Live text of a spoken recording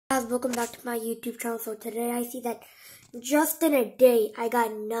guys, welcome back to my YouTube channel. So today I see that just in a day I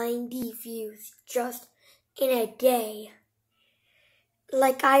got 90 views. Just in a day.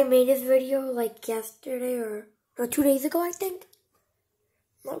 Like I made this video like yesterday or 2 days ago, I think.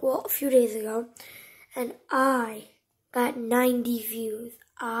 Well, a few days ago. And I got 90 views.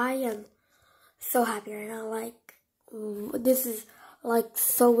 I am so happy right now. Like, this is like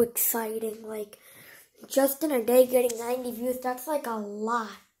so exciting. Like, just in a day getting 90 views, that's like a lot.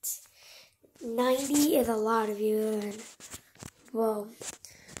 90 is a lot of views. And, well,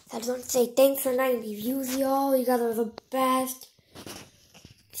 I just want to say thanks for 90 views, y'all. You guys are the best.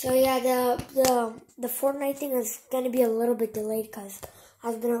 So yeah, the Fortnite thing is gonna be a little bit delayed because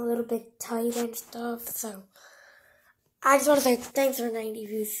I've been a little bit tight and stuff. So I just want to say thanks for 90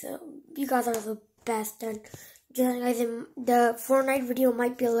 views. So you guys are the best. And just guys, the Fortnite video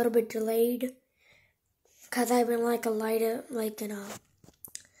might be a little bit delayed because I've been like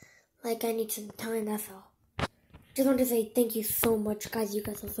I need some time. That's all. Just want to say thank you so much, guys. You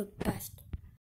guys are the best.